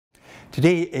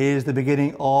Today is the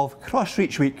beginning of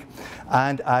CrossReach Week,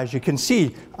 and as you can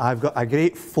see, I've got a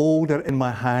great folder in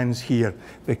my hands here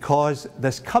because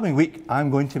this coming week I'm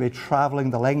going to be travelling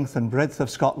the length and breadth of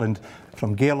Scotland,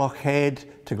 from Gairloch Head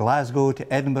to Glasgow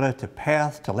to Edinburgh to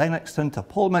Perth to Lennoxton to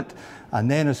Polmont,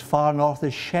 and then as far north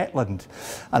as Shetland.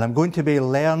 And I'm going to be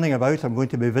I'm going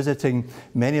to be visiting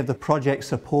many of the projects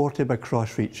supported by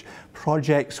CrossReach,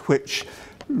 projects which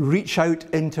reach out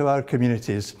into our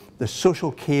communities, the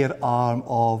social care arm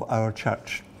of our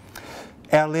church.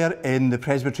 Earlier in the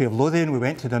Presbytery of Lothian, we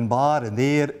went to Dunbar, and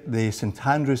there the St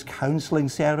Andrew's Counselling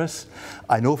Service.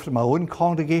 I know from my own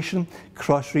congregation,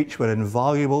 CrossReach were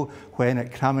invaluable when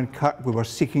at Crammon-Kirk we were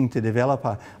seeking to develop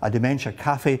a dementia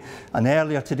cafe. And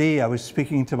earlier today I was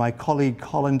speaking to my colleague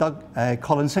Colin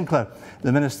Sinclair,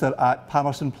 the minister at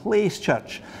Palmerston Place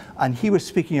Church, and he was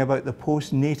speaking about the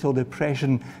postnatal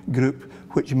depression group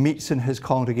which meets in his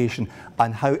congregation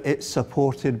and how it's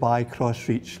supported by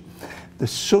CrossReach. The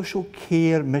social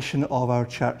care mission of our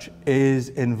church is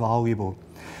invaluable.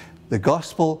 The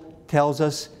gospel tells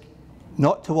us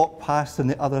not to walk past on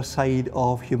the other side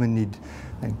of human need,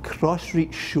 and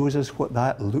CrossReach shows us what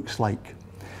that looks like.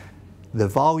 The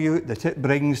value that it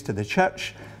brings to the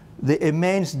church, the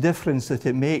immense difference that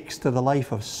it makes to the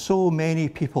life of so many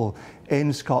people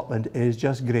in Scotland is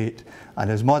just great.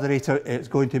 And as moderator, it's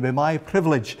going to be my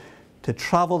privilege to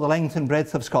travel the length and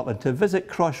breadth of Scotland, to visit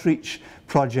CrossReach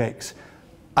projects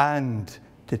and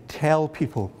to tell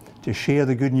people, to share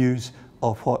the good news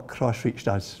of what CrossReach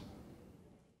does.